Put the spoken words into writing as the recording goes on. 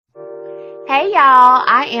Hey y'all,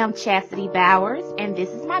 I am Chastity Bowers, and this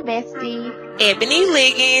is my bestie, Ebony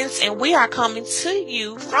Liggins, and we are coming to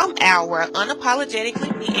you from our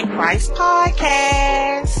Unapologetically Me in Christ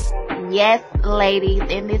podcast. Yes, ladies,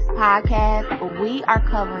 in this podcast, we are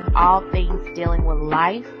covering all things dealing with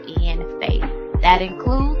life and faith. That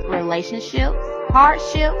includes relationships,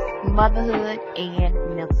 hardships, motherhood,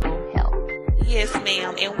 and mental health. Yes,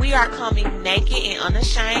 ma'am, and we are coming naked and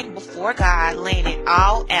unashamed before God, laying it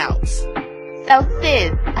all out. So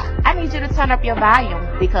sis, I need you to turn up your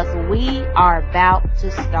volume because we are about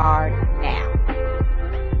to start now.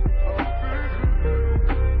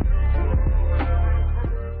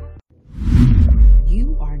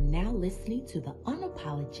 You are now listening to the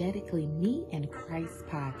Unapologetically Me and Christ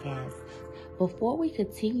podcast. Before we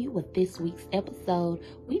continue with this week's episode,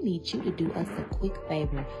 we need you to do us a quick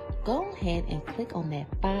favor. Go ahead and click on that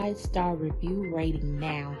 5-star review rating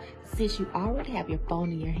now, since you already have your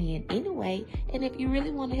phone in your hand anyway. And if you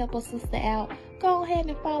really want to help a sister out, go ahead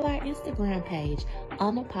and follow our Instagram page,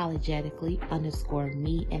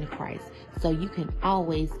 unapologetically_me and Christ, so you can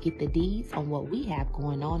always get the deeds on what we have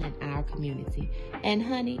going on in our community. And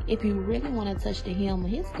honey, if you really want to touch the hem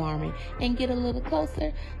of his garment and get a little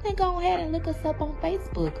closer, then go ahead and look us up on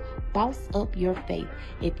Facebook, Boss Up Your Faith.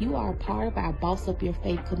 If you are a part of our Boss Up Your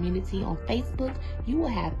Faith community on Facebook, you will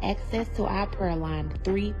have access to our prayer line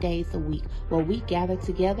 3 days a week, where we gather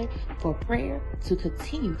together for prayer to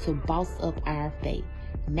continue to boss up our faith.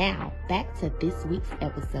 Now, back to this week's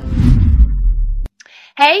episode.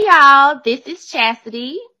 Hey y'all, this is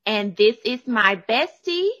Chastity, and this is my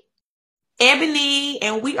bestie, Ebony,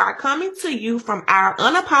 and we are coming to you from our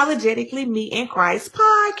Unapologetically Me in Christ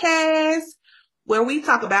podcast, where we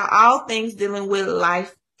talk about all things dealing with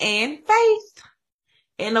life and faith.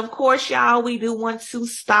 And of course, y'all, we do want to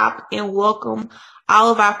stop and welcome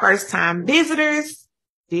all of our first-time visitors.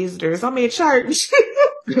 I'm in church.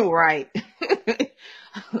 Right.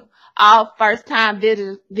 All first-time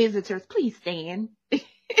visitors, please stand.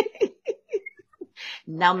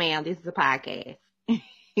 No, ma'am, this is a podcast.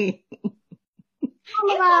 It's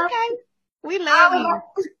okay. We love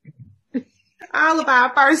you. All of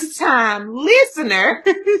our first-time listeners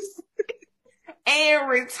and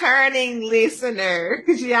returning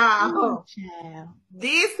listeners, y'all.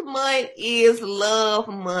 This month is Love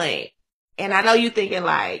Month. And I know you're thinking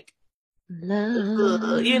like,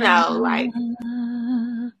 love, you know, like,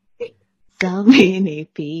 so many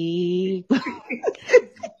people.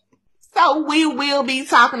 So we will be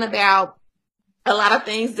talking about a lot of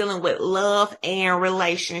things dealing with love and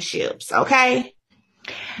relationships, okay?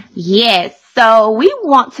 Yes. So we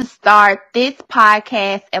want to start this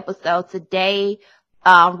podcast episode today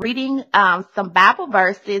reading some Bible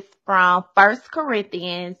verses from 1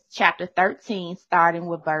 Corinthians chapter 13, starting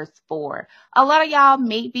with verse 4. A lot of y'all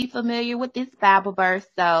may be familiar with this Bible verse,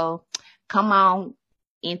 so come on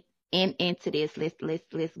into this.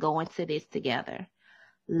 Let's go into this together.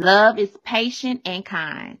 Love is patient and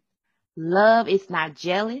kind. Love is not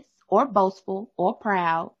jealous or boastful or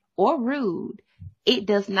proud or rude. It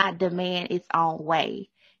does not demand its own way.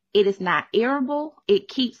 It is not irritable. It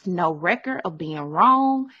keeps no record of being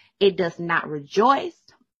wrong. It does not rejoice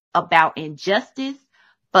about injustice,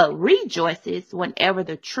 but rejoices whenever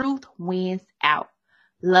the truth wins out.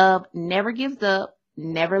 Love never gives up,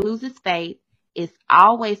 never loses faith, is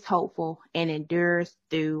always hopeful, and endures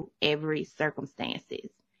through every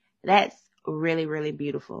circumstances. That's really, really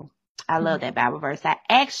beautiful. I love that Bible verse. I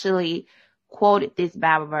actually quoted this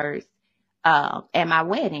Bible verse at my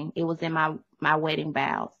wedding. It was in my wedding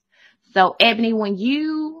vows. So, Ebony, when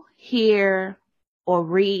you hear or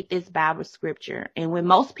read this Bible scripture, and when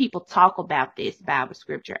most people talk about this Bible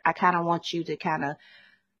scripture, I kind of want you to kind of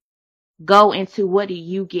go into what do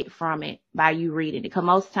you get from it by you reading it. Because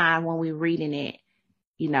most time when we're reading it,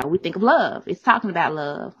 you know, we think of love. It's talking about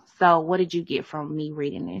love. So what did you get from me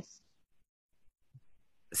reading this?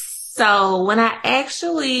 So when I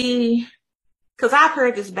actually, because I've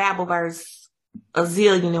heard this Bible verse a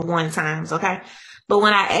zillion and one times, okay? But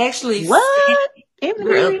when I actually... What? Every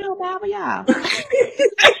read the Bible, y'all.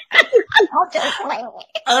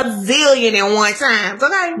 A zillion and one times,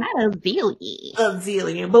 okay? Not a zillion. A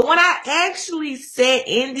zillion. But when I actually sat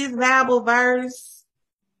in this Bible verse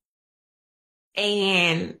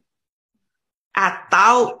and I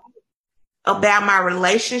thought about my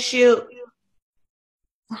relationship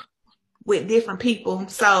with different people.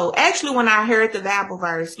 So actually when I heard the Bible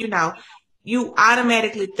verse, you know, you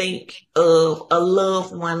automatically think of a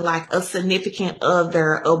loved one, like a significant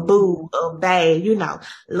other, a boo, a bae, you know.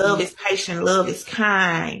 Love is patient, love is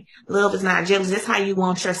kind, love is not jealous. That's how you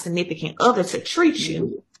want your significant other to treat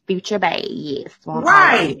you. Future bae, yes.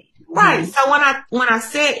 Right. Right. So when I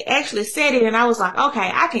actually said it, and I was like, okay,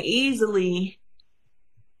 I can easily,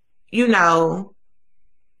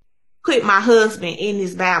 put my husband in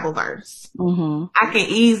this Bible verse. I can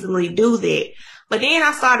easily do that. But then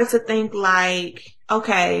I started to think like,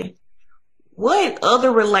 okay, what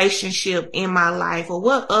other relationship in my life, or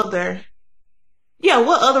what other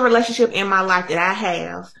relationship in my life that I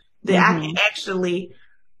have that I can actually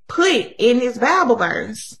put in this Bible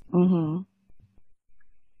verse? And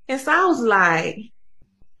so I was like,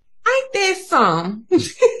 ain't that some? I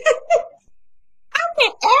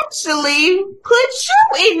can actually put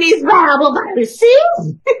you in this Bible verse,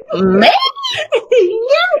 sis. Man,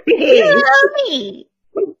 Yeah. me.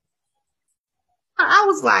 I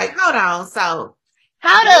was like, hold on. So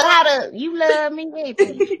How to you love me,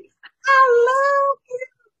 baby?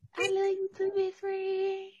 I I love you too, best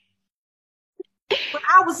friend. But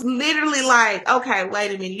I was literally like, okay,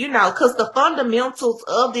 wait a minute, because the fundamentals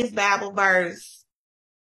of this Bible verse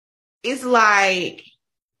is like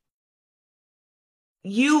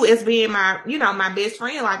you as being my best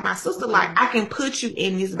friend, like my sister, like I can put you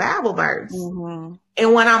in this Bible verse.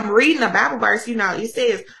 And when I'm reading the Bible verse, it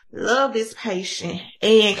says love is patient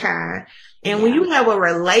and kind. And when you have a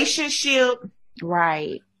relationship,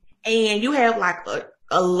 right, and you have like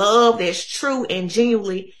a love that's true and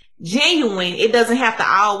genuine, it doesn't have to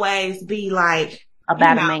always be like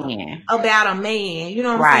about a man. About a man, you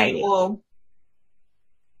know what I'm saying? Or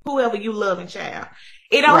whoever you love and child.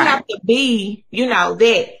 It don't have to be,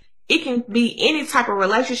 that. It can be any type of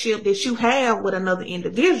relationship that you have with another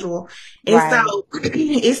individual. And so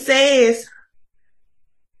it says,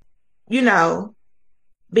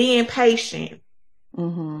 being patient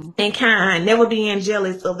and kind, never being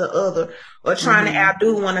jealous of the other or trying to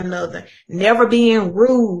outdo one another, never being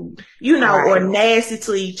rude, or nasty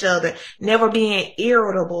to each other, never being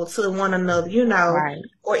irritable to one another,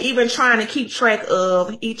 or even trying to keep track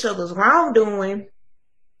of each other's wrongdoing.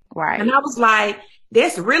 Right. And I was like,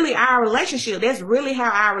 that's really our relationship. That's really how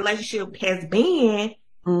our relationship has been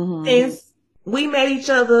since we met each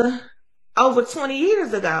other over 20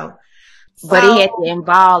 years ago. But it had to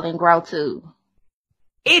evolve and grow too.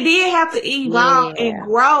 It did have to evolve and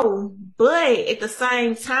grow, but at the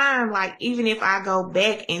same time, like, even if I go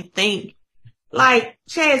back and think, like,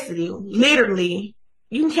 Chastity, literally,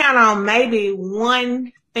 you can count on maybe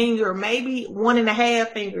one finger, maybe 1.5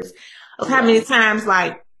 fingers of how many times,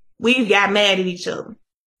 like, we've got mad at each other.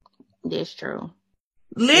 That's true.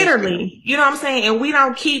 Literally, you know what I'm saying? And we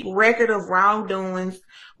don't keep record of wrongdoings,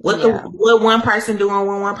 what one person doing,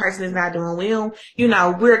 when one person is not doing. We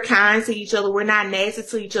don't, we're kind to each other. We're not nasty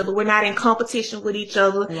to each other. We're not in competition with each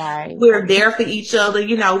other. Right. We're there for each other.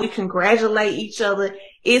 We congratulate each other.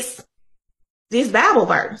 It's this Bible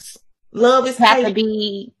verse. Love is have to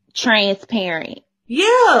be transparent.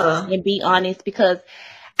 Yeah. And be honest, because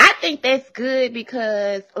I think that's good,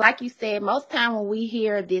 because like you said, most time when we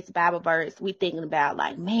hear this Bible verse, we thinking about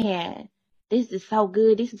like, man, this is so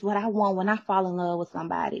good. This is what I want when I fall in love with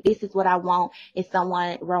somebody. This is what I want in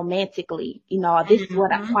someone romantically. This is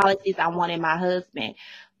what qualities I want in my husband.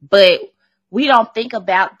 But we don't think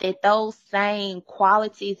about that those same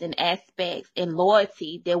qualities and aspects and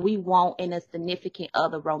loyalty that we want in a significant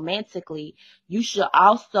other romantically, you should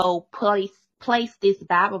also place this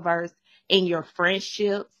Bible verse in your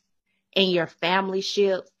friendships, in your family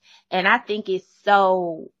ships. And I think it's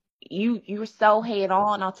so, you're so head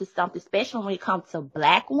on onto something, especially when it comes to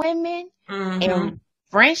Black women and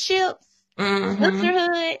friendships,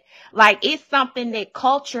 sisterhood. Like, it's something that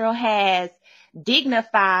culture has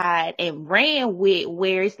dignified and ran with,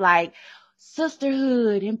 where it's like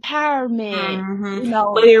sisterhood, empowerment,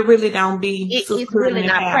 but it really don't be it's really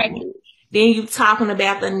not practical. Then you talking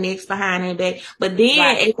about the next behind their back. But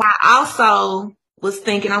then if I also was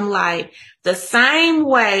thinking, I'm like, the same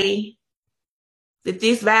way that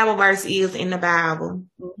this Bible verse is in the Bible,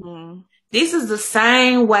 this is the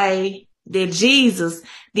same way that Jesus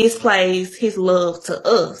displays his love to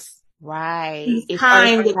us. Right. He's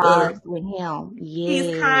kind with us. With him.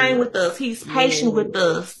 He's kind with us. He's patient with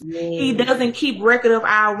us. He doesn't keep record of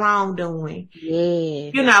our wrongdoing.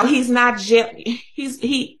 He's not he's not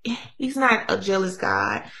a jealous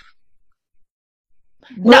God.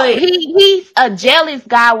 No, he's a jealous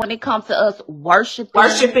God when it comes to us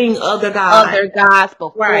worshiping other gods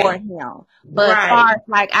before him. But as far as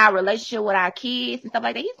like our relationship with our kids and stuff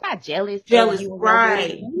like that, he's not jealous of you and your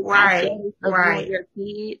jealous of you and your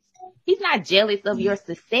kids. He's not jealous of your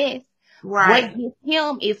success. What gets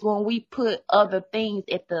him is when we put other things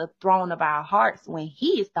at the throne of our hearts, when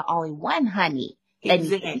he is the only one, honey, that needs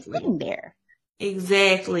to be sitting there.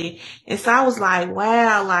 Exactly. And so I was like,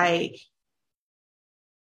 wow, like,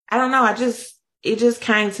 I don't know. It just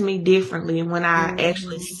came to me differently when I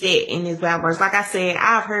actually sat in this Bible verse. Like I said,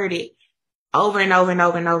 I've heard it over and over and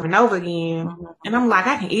over and over and over again. And I'm like,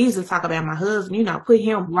 I can easily talk about my husband, put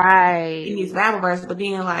him in this Bible verse. But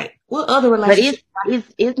then, like, what other But relationship?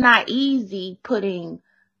 it's not easy putting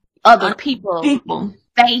other people's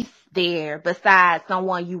face there besides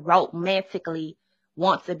someone you romantically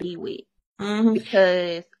want to be with.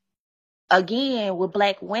 Because again, with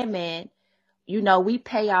Black women, we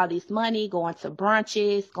pay all this money going to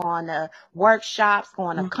brunches, going to workshops,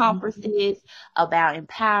 going to conferences about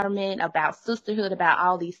empowerment, about sisterhood, about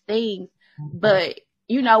all these things. But,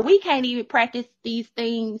 we can't even practice these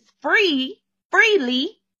things freely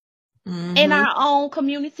in our own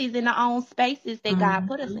communities, in our own spaces that God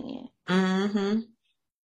put us in.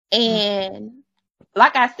 And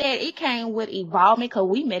like I said, it came with evolvement because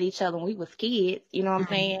we met each other when we was kids, you know what I'm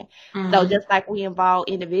saying? So just like we evolved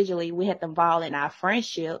individually, we had to evolve in our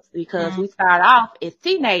friendships because we started off as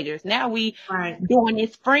teenagers. Now we doing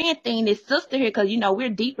this friend thing, this sisterhood, because, we're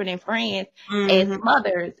deeper than friends as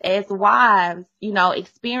mothers, as wives,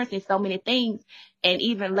 experiencing so many things. And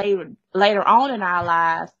even later on in our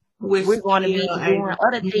lives, we're going to be doing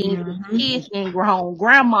other things with kids and grown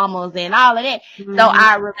grandmamas and all of that. So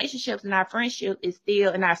our relationships and our friendship is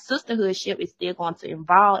still, and our sisterhoodship is still going to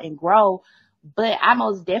evolve and grow. But I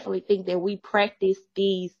most definitely think that we practice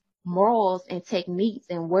these morals and techniques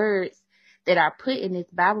and words that are put in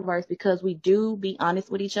this Bible verse because we do be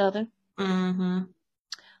honest with each other. Even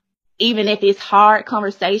if it's hard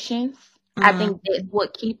conversations, I think that's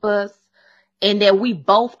what keep us, and that we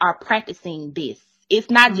both are practicing this. It's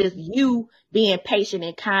not just you being patient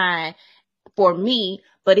and kind for me,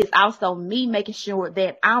 but it's also me making sure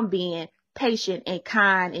that I'm being patient and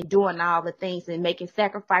kind and doing all the things and making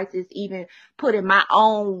sacrifices, even putting my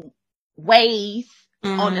own ways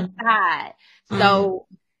on the side. So,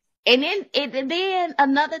 and then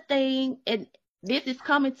another thing, and this is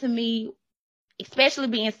coming to me, especially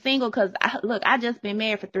being single, because I just been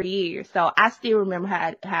married for 3 years, so I still remember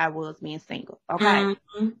how I was being single. Okay,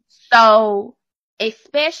 so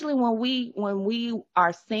especially when we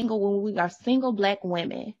are single Black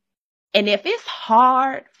women, and if it's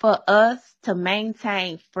hard for us to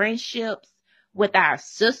maintain friendships with our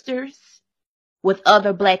sisters, with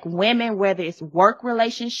other Black women, whether it's work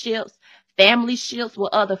relationships, family ships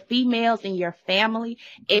with other females in your family,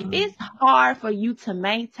 if it's hard for you to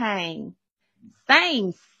maintain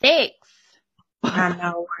same sex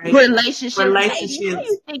relationships, how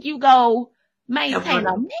you think you go maintain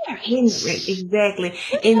a marriage? Exactly.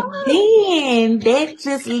 And then that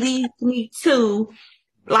just leads me to,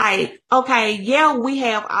 like, okay, yeah, we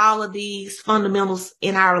have all of these fundamentals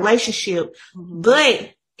in our relationship,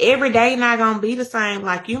 but every day not gonna be the same.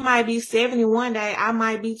 Like, you might be 70 one day, I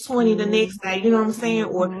might be 20 the next day, you know what I'm saying?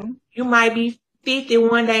 Or you might be 50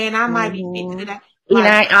 one day and I might be 50 the day. Like, it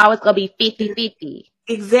ain't always gonna be 50-50.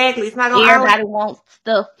 Exactly. It's not gonna everybody wants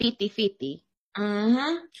stuff 50-50.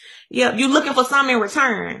 Yeah, you're looking for something in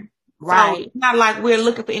return. Right. So it's not like we're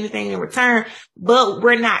looking for anything in return, but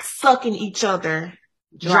we're not sucking each other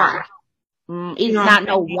dry. It's not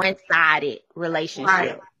no one-sided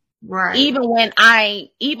relationship. Right. Even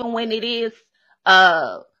when it is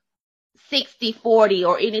 60-40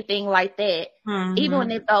 or anything like that,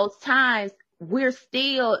 even in those times, we're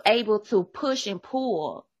still able to push and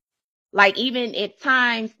pull. Like, even at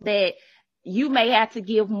times that you may have to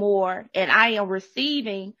give more and I am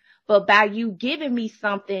receiving, but by you giving me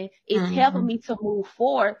something, it's helping me to move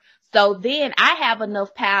forward. So then I have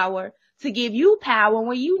enough power to give you power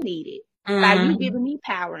when you need it. By you giving me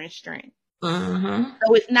power and strength.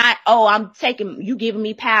 So it's not, I'm taking, you giving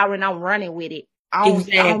me power and I'm running with it. I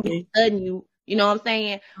don't be studying you, you know what I'm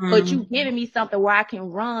saying? But you giving me something where I can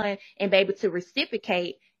run and be able to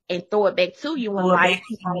reciprocate and throw it back to you when life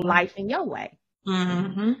keeps on life in your way.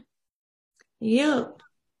 Yep.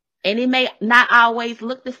 And it may not always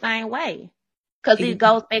look the same way because it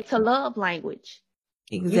goes back to love language.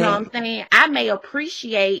 You know what I'm saying? I may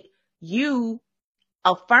appreciate you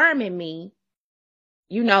affirming me,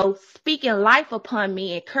 speaking life upon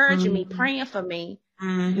me, encouraging me, praying for me,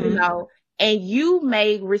 and you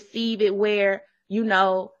may receive it where,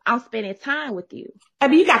 I'm spending time with you. I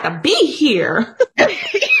mean, you got to be here. That's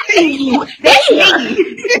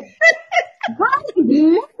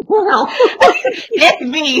me. That's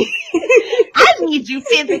me. I need you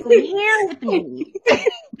physically here with me.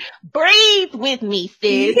 Breathe with me,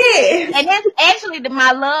 sis. Yes. And that's actually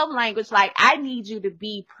my love language. Like, I need you to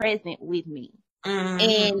be present with me.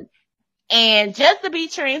 And just to be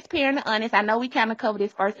transparent and honest, I know we kind of covered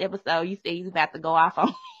this first episode. You said you about to go off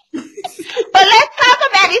on But let's talk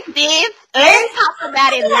about it, sis. Let's talk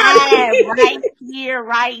about it live right here,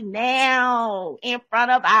 right now, in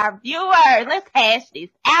front of our viewers. Let's hash this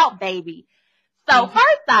out, baby. So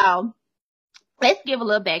first off, let's give a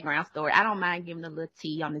little background story. I don't mind giving a little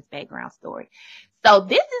tea on this background story. So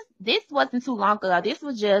this wasn't too long ago. This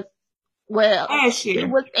was just, well, last year. It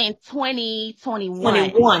was in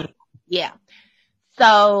 2021. 21. Yeah.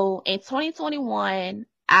 So in 2021,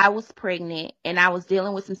 I was pregnant and I was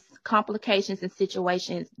dealing with some complications and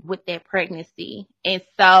situations with that pregnancy. And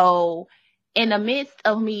so in the midst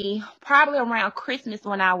of me, probably around Christmas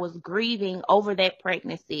when I was grieving over that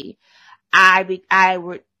pregnancy, I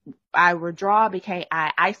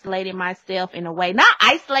isolated myself in a way, not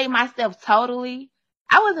isolate myself totally.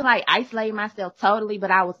 I wasn't like isolating myself totally, but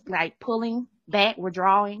I was like pulling back,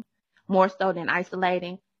 withdrawing more so than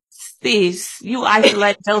isolating. Sis, you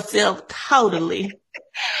isolate yourself totally.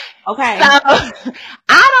 Okay. So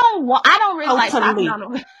I don't really like talking on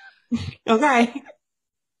them. Okay.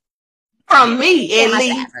 From me, at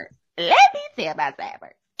least. Let me tell my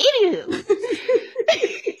cyber. Anywho.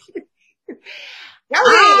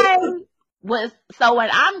 So when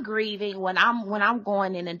I'm grieving, when I'm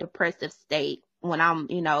going in a depressive state, when I'm,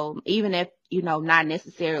 even if, not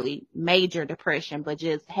necessarily major depression, but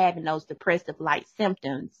just having those depressive like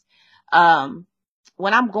symptoms,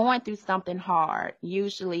 when I'm going through something hard,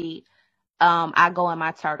 usually, I go in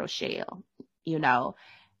my turtle shell,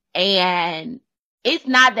 and it's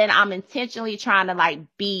not that I'm intentionally trying to like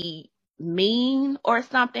be mean or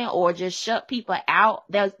something or just shut people out.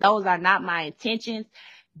 Those are not my intentions,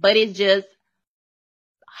 but it's just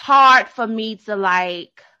hard for me to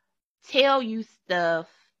like tell you stuff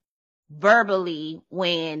verbally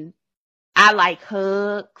when I like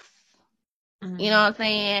hugs. Mm-hmm. You know what I'm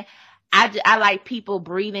saying? I like people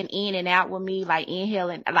breathing in and out with me, like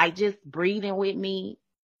inhaling, like just breathing with me,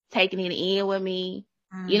 taking it in with me.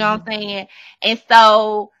 Mm-hmm. You know what I'm saying? And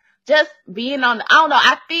so just being I don't know,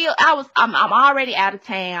 I feel I'm already out of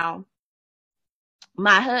town.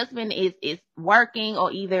 My husband is working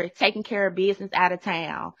or either taking care of business out of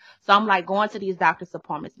town. So I'm like going to these doctor's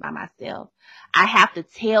appointments by myself. I have to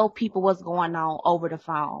tell people what's going on over the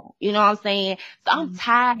phone. You know what I'm saying? So I'm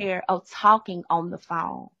tired of talking on the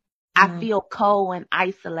phone. I feel cold and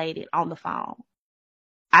isolated on the phone.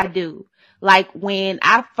 I do. Like when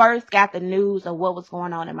I first got the news of what was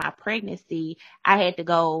going on in my pregnancy, I had to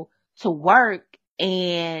go to work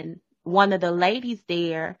and one of the ladies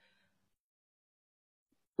there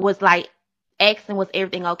was like asking was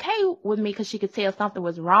everything okay with me because she could tell something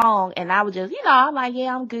was wrong. And I was just, I'm like,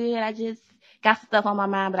 yeah, I'm good. I just got some stuff on my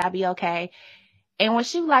mind, but I'll be okay. And when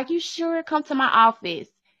she was like, you sure? Come to my office.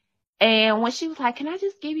 And when she was like, can I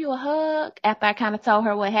just give you a hug? After I kind of told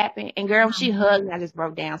her what happened. And girl, when she hugged me, I just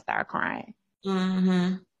broke down, started crying.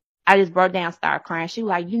 Mm-hmm. I just broke down, started crying. She was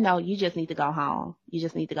like, you just need to go home. You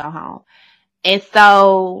just need to go home. And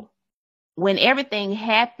so when everything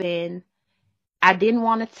happened, I didn't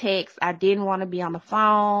want to text. I didn't want to be on the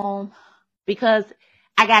phone because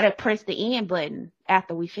I got to press the end button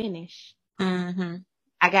after we finish. Mm-hmm.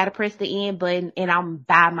 I got to press the end button and I'm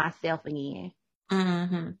by myself again.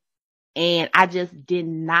 Mm-hmm. And I just did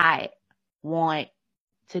not want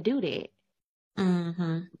to do that.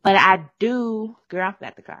 Mm-hmm. But I do, girl, I'm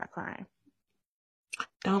about to start crying.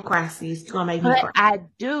 Don't cry, sis. You're going to make me cry. But I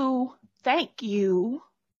do thank you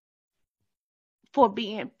for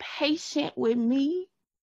being patient with me,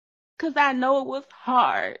 because I know it was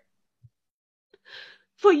hard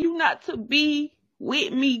for you not to be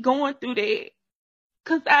with me going through that,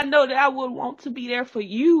 because I know that I would want to be there for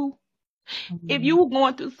you if you were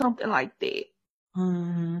going through something like that.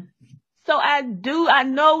 Mm-hmm. So I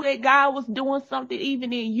know that God was doing something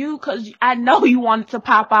even in you, because I know you wanted to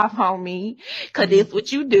pop off on me, because it's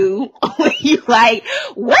what you do. You like,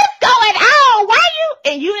 what's going on? Why you?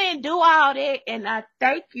 And you didn't do all that. And I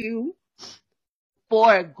thank you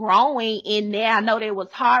for growing in there. I know that it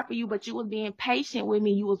was hard for you, but you was being patient with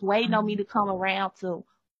me. You was waiting on me to come around to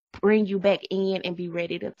bring you back in and be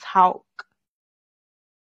ready to talk.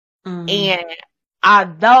 And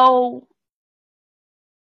although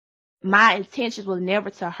my intentions was never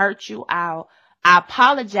to hurt you, I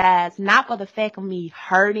apologize, not for the fact of me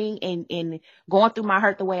hurting and going through my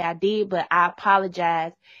hurt the way I did, but I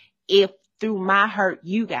apologize if through my hurt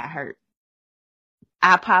you got hurt.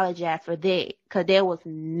 I apologize for that, because there was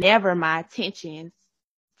never my intentions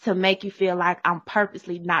to make you feel like I'm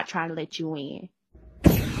purposely not trying to let you in.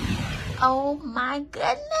 Oh my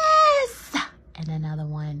goodness. And another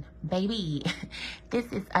one, baby. This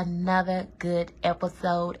is another good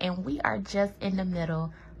episode and we are just in the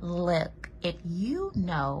middle. Look, if you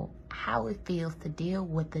know how it feels to deal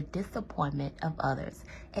with the disappointment of others,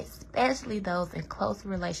 especially those in close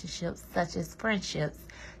relationships such as friendships.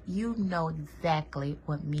 You know exactly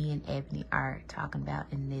what me and Ebony are talking about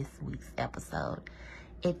in this week's episode.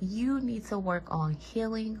 If you need to work on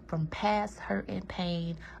healing from past hurt and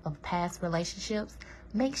pain of past relationships,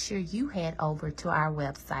 make sure you head over to our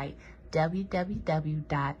website,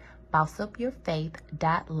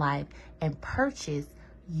 www.bossupyourfaith.life, and purchase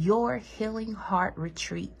your Healing Heart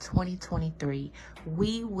Retreat 2023.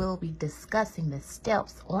 We will be discussing the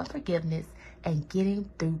steps on forgiveness and getting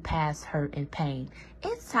through past hurt and pain.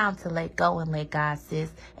 It's time to let go and let God,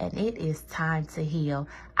 sis, and it is time to heal.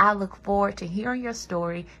 I look forward to hearing your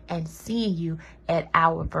story and seeing you at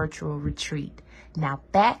our virtual retreat. Now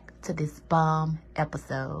back to this bomb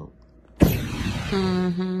episode.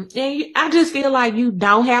 And I just feel like you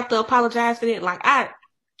don't have to apologize for that. Like, I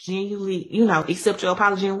genuinely, accept your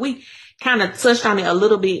apology, and we kind of touched on it a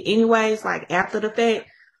little bit anyways, like after the fact,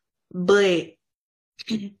 but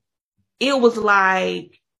it was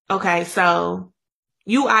like, okay, so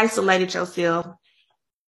you isolated yourself,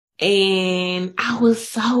 and I was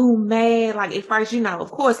so mad. Like, at first,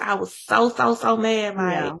 of course, I was so mad,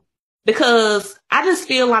 like, because I just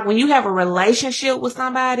feel like when you have a relationship with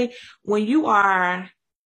somebody, when you are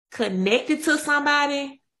connected to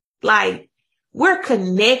somebody, like, we're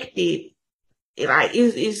connected. Like,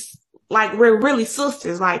 it's like we're really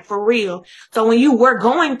sisters, like, for real. So when you were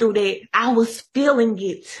going through that, I was feeling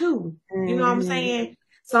it too. You know what I'm saying?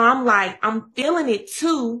 So I'm like, I'm feeling it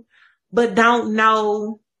too, but don't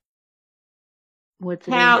know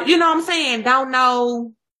how, you know what I'm saying? Don't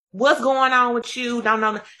know what's going on with you. Don't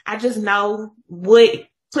know. I just know what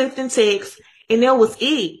Clifton text, and that was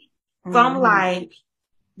it. So I'm like,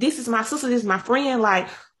 this is my sister, this is my friend. Like,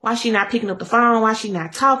 why she not picking up the phone? Why she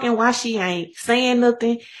not talking? Why she ain't saying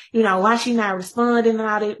nothing? Why she not responding and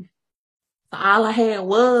all that? So all I had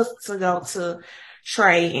was to go to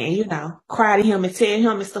Trey and, cry to him and tell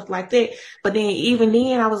him and stuff like that. But then even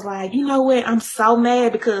then I was like, you know what? I'm so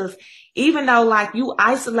mad because even though, like, you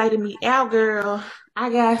isolated me out, girl, I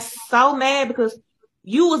got so mad because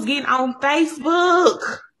you was getting on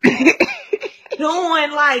Facebook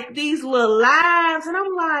doing, like, these little lives, and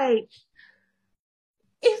I'm like,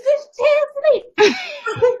 is this Tiffany?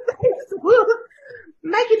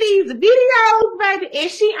 Making these videos, baby,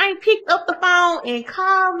 and she ain't picked up the phone and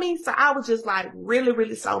called me. So I was just like really,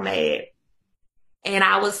 really so mad. And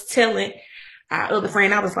I was telling our other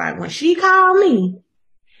friend, I was like, when she called me,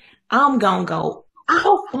 I'm gonna go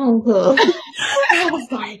off on her. I was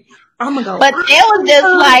like, I'm gonna go. But it was just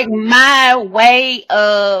like my way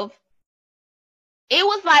of, it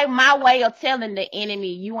was like my way of telling the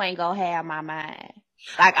enemy, you ain't gonna have my mind.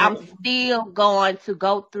 Like, I'm still going to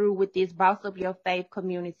go through with this Boss Up Your Faith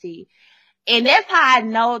community. And that's how I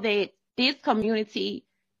know that this community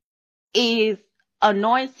is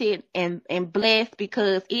anointed and blessed,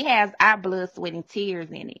 because it has our blood, sweat, and tears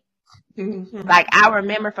in it. Like, I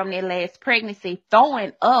remember from that last pregnancy,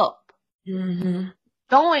 throwing up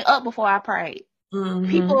before I prayed.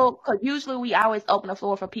 People, because usually we always open the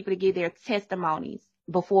floor for people to give their testimonies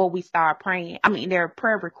before we start praying. I mean, their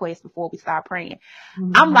prayer requests before we start praying.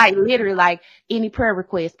 I'm like, literally, like, any prayer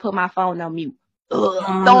request, put my phone on mute.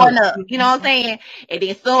 Throwing up, you know what I'm saying? And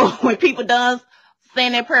then so when people done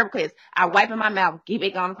saying their prayer request, I wipe in my mouth, get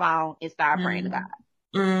back on the phone, and start praying to God.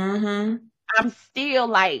 I'm still,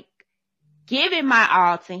 like, giving my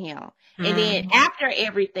all to him. And then after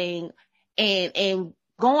everything, and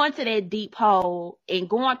going to that deep hole and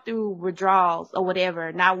going through withdrawals or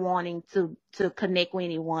whatever, not wanting to connect with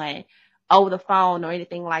anyone over the phone or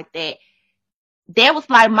anything like that. That was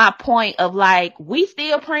like my point of, like, we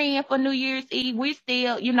still praying for New Year's Eve. We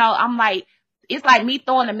still, I'm like, it's like me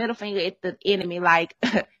throwing the middle finger at the enemy. Like,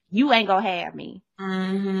 you ain't gonna have me.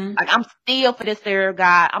 Like, I'm still for to serve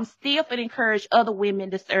God. I'm still for to encourage other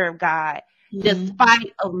women to serve God,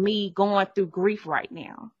 despite of me going through grief right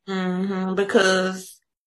now. Because,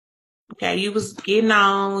 okay, you was getting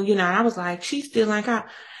on, I was like, she still ain't called.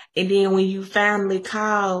 And then when you finally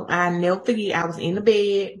called, I never forget, I was in the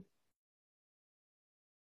bed.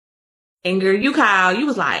 And girl, you called, you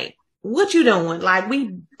was like, what you doing? Like,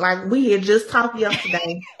 we had just talked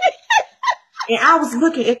yesterday. And I was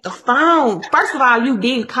looking at the phone. First of all, you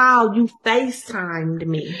didn't call, you FaceTimed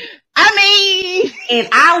me. I mean, and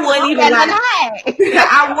I wasn't even like,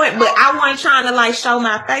 I wasn't trying to, like, show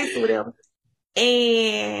my face or whatever.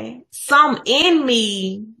 And some in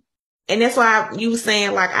me, and that's why you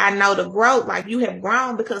saying, like, I know the growth, like, you have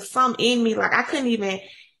grown, because some in me, like, I couldn't even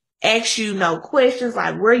ask you no questions,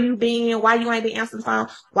 like, where you been, why you ain't been answering the phone,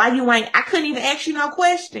 I couldn't even ask you no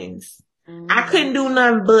questions. I couldn't do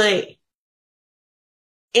nothing but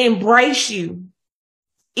embrace you,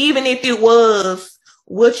 even if it was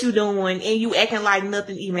what you doing and you acting like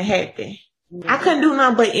nothing even happened. I couldn't do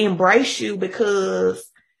nothing but embrace you because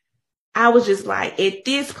I was just like, at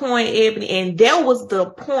this point, Ebony, and that was the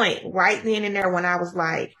point right then and there when I was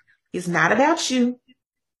like, it's not about you.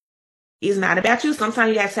 It's not about you. Sometimes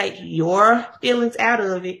you gotta take your feelings out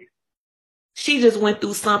of it. She just went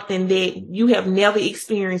through something that you have never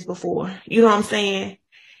experienced before. You know what I'm saying?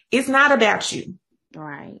 It's not about you.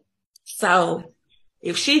 Right. So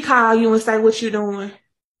if she call you and say, what you doing?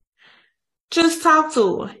 Just talk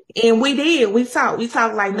to her. And we did. We talked. We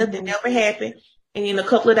talked like nothing ever happened. And then a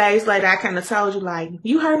couple of days later, I kind of told you, like,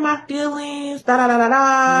 you hurt my feelings, da da da da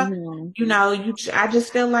da. You know, I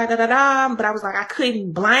just felt like da da da. But I was like, I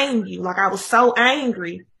couldn't blame you. Like, I was so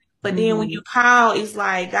angry. But then when you call, it's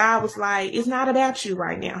like, God was like, it's not about you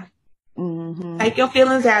right now. Take your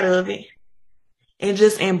feelings out of it and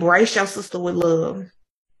just embrace your sister with love.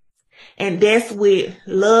 And that's what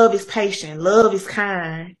love is patient. Love is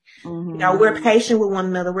kind. You know, we're patient with one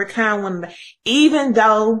another. We're kind with one another. Even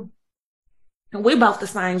though we're both the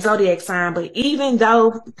same zodiac sign, but even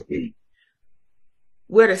though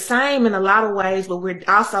we're the same in a lot of ways, but we're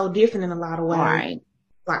also different in a lot of ways. Right.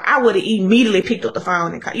 Like, I would have immediately picked up the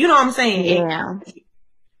phone and called. You know what I'm saying? Yeah.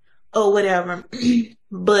 Or whatever.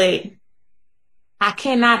 But I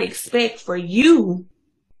cannot expect for you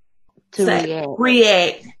to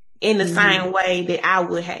react in the same way that I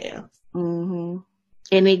would have. And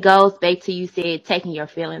it goes back to you said taking your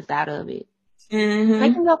feelings out of it.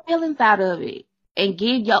 Taking your feelings out of it. And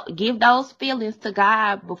give those feelings to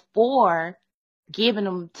God before giving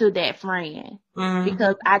them to that friend.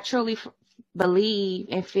 Because I truly believe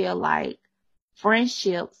and feel like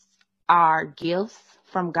friendships are gifts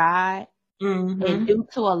from God. And due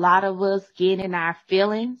to a lot of us getting our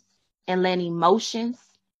feelings and letting emotions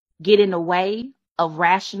get in the way of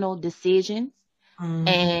rational decisions,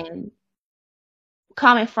 and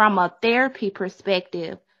coming from a therapy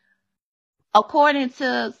perspective, according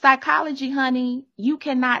to psychology, honey, you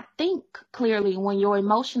cannot think clearly when your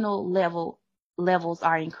emotional levels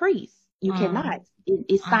are increased. You cannot.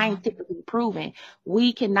 It's scientifically proven.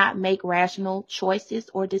 We cannot make rational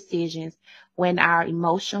choices or decisions when our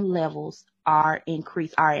emotional levels are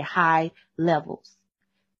increased, are at high levels.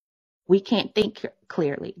 We can't think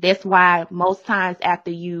clearly. That's why most times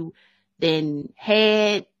after you then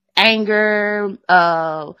had anger,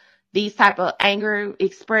 these type of anger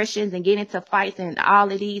expressions and get into fights and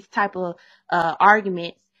all of these type of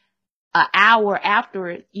arguments, an hour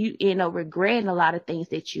after you end up regretting a lot of things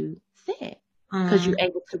that you said because you're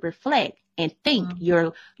able to reflect and think.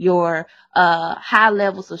 Your high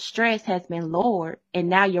levels of stress has been lowered, and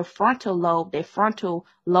now your frontal lobe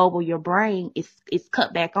of your brain is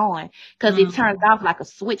cut back on because it turns off like a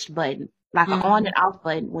switch button, like an on and off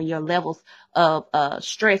button when your levels of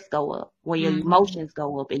stress go up, when your emotions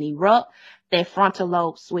go up and erupt. That frontal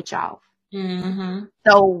lobe switch off.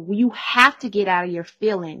 So you have to get out of your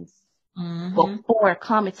feelings before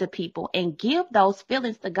coming to people and give those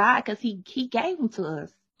feelings to God because he gave them to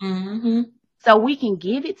us. So we can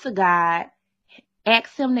give it to God,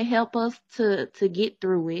 ask him to help us to get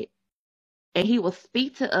through it, and he will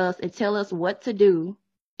speak to us and tell us what to do,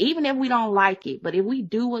 even if we don't like it. But if we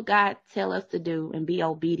do what God tell us to do and be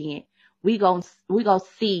obedient, we gonna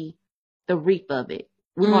see the reap of it.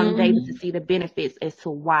 We're going to be able to see the benefits as to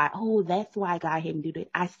why. Oh, that's why God had me do that.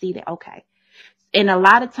 I see that. Okay. And a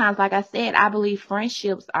lot of times, like I said, I believe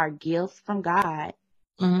friendships are gifts from God.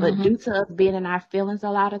 But due to us being in our feelings a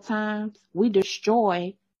lot of times, we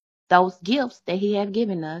destroy those gifts that he has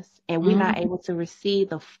given us. And we're not able to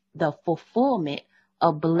receive the fulfillment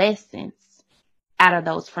of blessings out of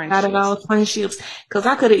those friendships. Because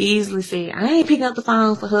I could have easily said, I ain't picking up the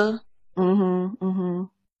phone for her.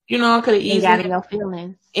 You know, I could have easily. Got in your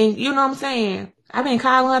feelings. And you know what I'm saying? I've been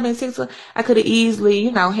calling her, I've been texting her. I could have easily,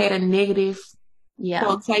 you know, had a negative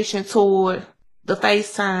quotation toward the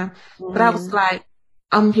FaceTime. But I was like,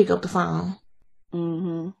 I'm going to pick up the phone.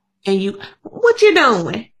 And what you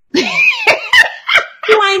doing? You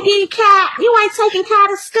ain't getting Kat. You ain't taking Kat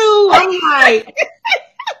to school. I'm like,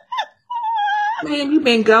 man, you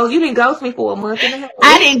been ghost me for a month and a half.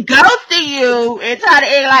 I didn't ghost you and try to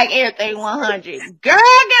act like everything 100. Girl,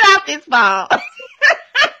 get off this phone.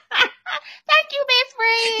 Thank you, best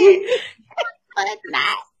friend. But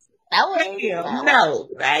not. No,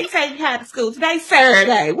 I ain't taking Kat to school. Today's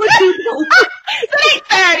Saturday. What you doing? Today's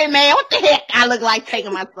Saturday, man. What the heck I look like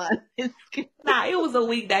taking my son? Nah, it was a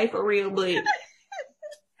weekday for real, but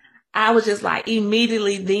I was just like,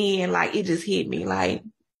 immediately then, like, it just hit me. Like,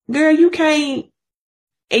 girl, you can't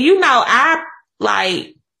And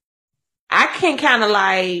I can kind of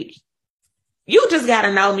like, you just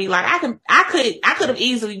gotta know me. Like I could have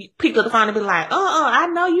easily picked up the phone and be like, I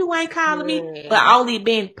know you ain't calling me, but I only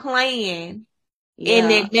been playing in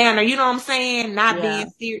that manner. You know what I'm saying? Not being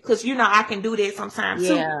serious, because I can do that sometimes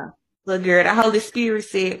too. But girl, the Holy Spirit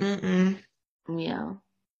said, Yeah.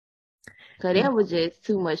 Cause that was just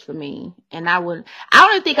too much for me. And I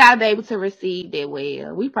don't think I'd be able to receive that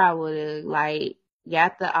well. We probably would have like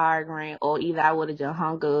got the arguing, or either I would have just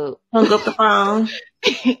hung up the phone.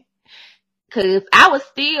 Cause I was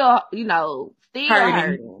still,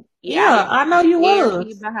 hurting. Yeah, I know you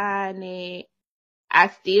was. Behind it. I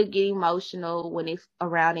still get emotional when it's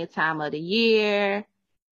around that time of the year.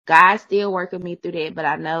 God's still working me through that, but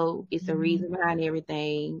I know it's a reason behind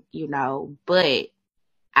everything, but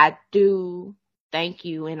I do thank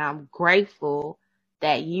you, and I'm grateful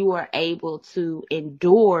that you were able to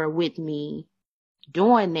endure with me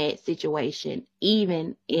during that situation,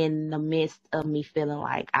 even in the midst of me feeling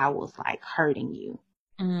like I was like hurting you.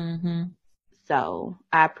 Mm-hmm. So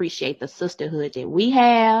I appreciate the sisterhood that we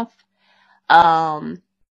have. I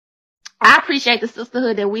appreciate the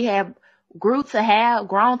sisterhood that we have grown to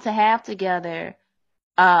have together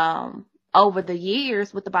over the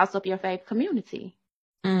years with the Boss Up Your Faith community.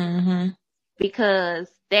 Mm-hmm. Because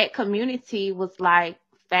that community was like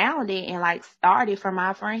founded and like started from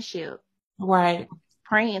our friendship. Right.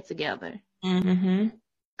 Praying together. Mm-hmm.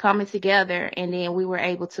 Coming together, and then we were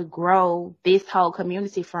able to grow this whole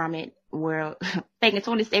community from it. Where I think in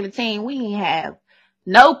 2017 we didn't have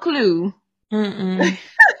no clue.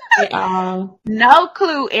 At all. No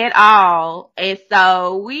clue at all. And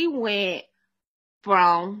so we went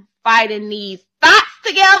from fighting these thoughts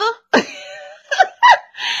together,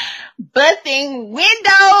 busting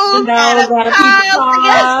windows at a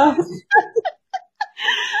car together.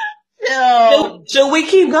 So, should we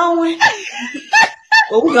keep going?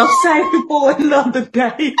 Well, we're going to save it for another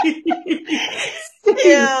day.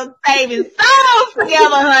 Still saving souls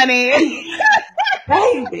together, honey.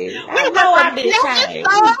 Baby, I know I've been changed.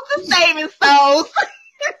 Saving souls.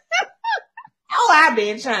 Oh, I've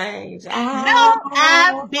been changed.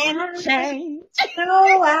 I've been changed.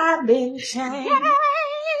 Oh, I've been changed.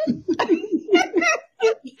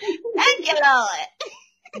 Thank you,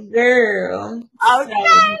 Lord. Girl.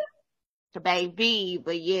 Okay. Baby,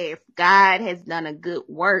 but yes, God has done a good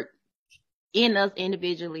work in us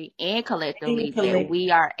individually and collectively that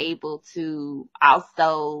we are able to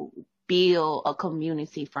also build a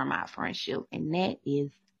community from our friendship, and that is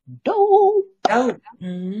dope.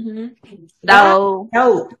 Mm-hmm. So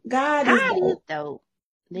God is dope.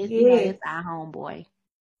 This our homeboy.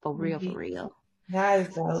 For real, for real. God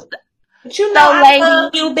is dope. But I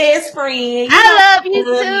love you, best friend. I love you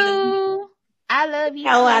too. I love you.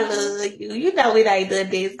 Oh, I love you. You know it ain't done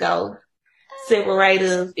this go separate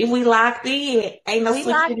us. If we locked in, ain't no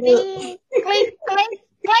switching up. Click, click,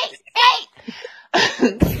 click.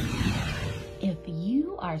 If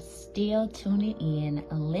you are still tuning in,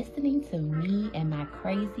 listening to me and my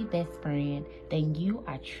crazy best friend, then you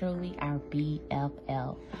are truly our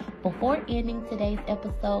BFL. Before ending today's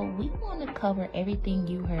episode, we want to cover everything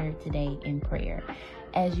you heard today in prayer.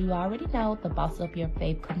 As you already know, the Boss Up Your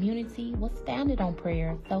Faith community was founded on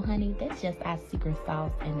prayer. So, honey, that's just our secret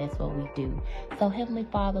sauce, and that's what we do. So, Heavenly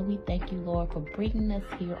Father, we thank you, Lord, for bringing us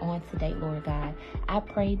here on today, Lord God. I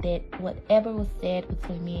pray that whatever was said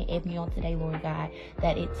between me and Ebony on today, Lord God,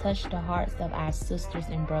 that it touched the hearts of our sisters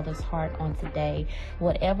and brothers' heart on today.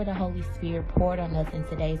 Whatever the Holy Spirit poured on us in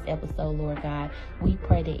today's episode, Lord God, we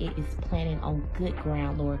pray that it is planted on good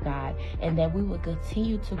ground, Lord God, and that we will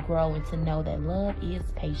continue to grow and to know that love is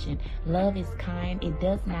patient, love is kind, it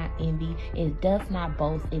does not envy, it does not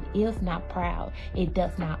boast, it is not proud, it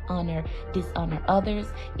does not dishonor others,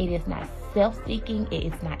 it is not self-seeking,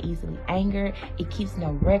 it is not easily angered, it keeps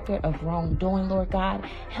no record of wrongdoing, Lord God.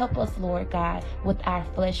 Help us, Lord God, with our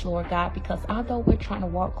flesh, Lord God, because although we're trying to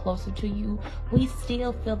walk closer to you, we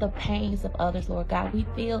still feel the pains of others, Lord God. We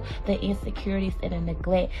feel the insecurities and the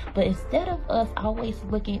neglect, but instead of us always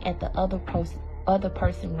looking at the other person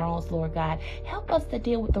wrongs, Lord God, help us to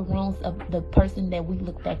deal with the wrongs of the person that we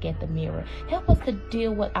look back at the mirror. Help us to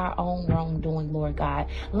deal with our own wrongdoing, Lord God.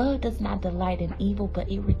 Love does not delight in evil, but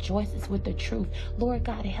it rejoices with the truth. Lord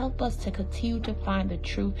God, help us to continue to find the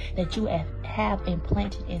truth that you have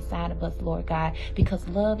implanted inside of us, Lord God, because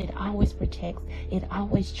love, it always protects, it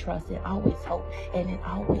always trusts, it always hopes, and it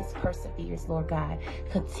always perseveres, Lord God.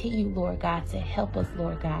 Continue, Lord God, to help us,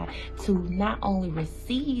 Lord God, to not only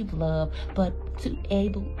receive love, but to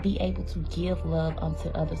be able to give love unto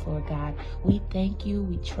others, Lord God. We thank you.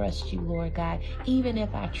 We trust you, Lord God. Even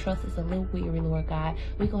if our trust is a little weary, Lord God,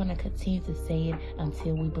 we're going to continue to say it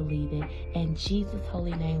until we believe it. In Jesus'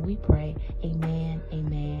 holy name we pray. Amen,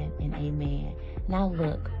 amen, and amen. Now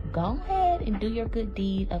look, go ahead and do your good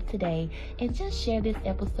deed of today and just share this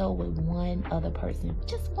episode with one other person.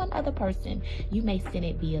 Just one other person. You may send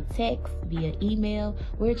it via text, via email.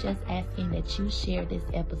 We're just asking that you share this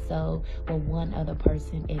episode with one other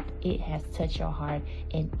person if it has touched your heart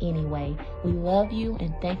in any way. We love you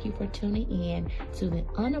and thank you for tuning in to the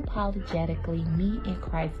Unapologetically Me in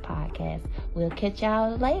Christ podcast. We'll catch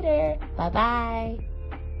y'all later. Bye-bye.